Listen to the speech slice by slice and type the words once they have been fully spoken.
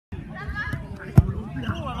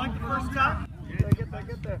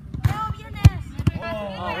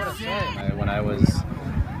When I was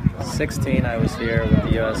 16, I was here with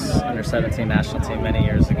the U.S. Under-17 national team many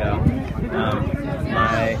years ago.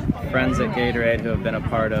 My friends at Gatorade, who have been a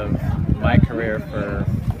part of my career for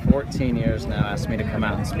 14 years now, asked me to come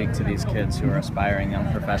out and speak to these kids who are aspiring young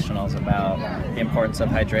professionals about the importance of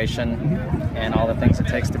hydration and all the things it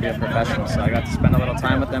takes to be a professional. So I got to spend a little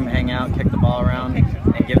time with them, hang out, kick the ball around,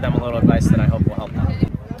 and give them a little advice that I hope will help them.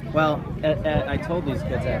 Well, I told these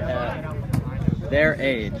kids at their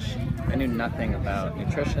age, I knew nothing about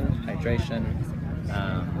nutrition, hydration,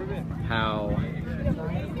 how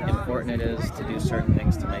important it is to do certain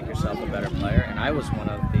things to make yourself a better player. And I was one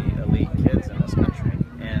of the elite kids in this country.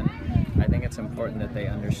 And I think it's important that they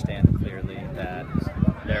understand clearly that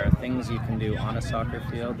there are things you can do on a soccer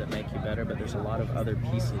field that make you better, but there's a lot of other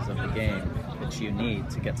pieces of the game that you need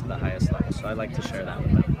to get to the highest level. So I'd like to share that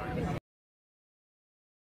with them.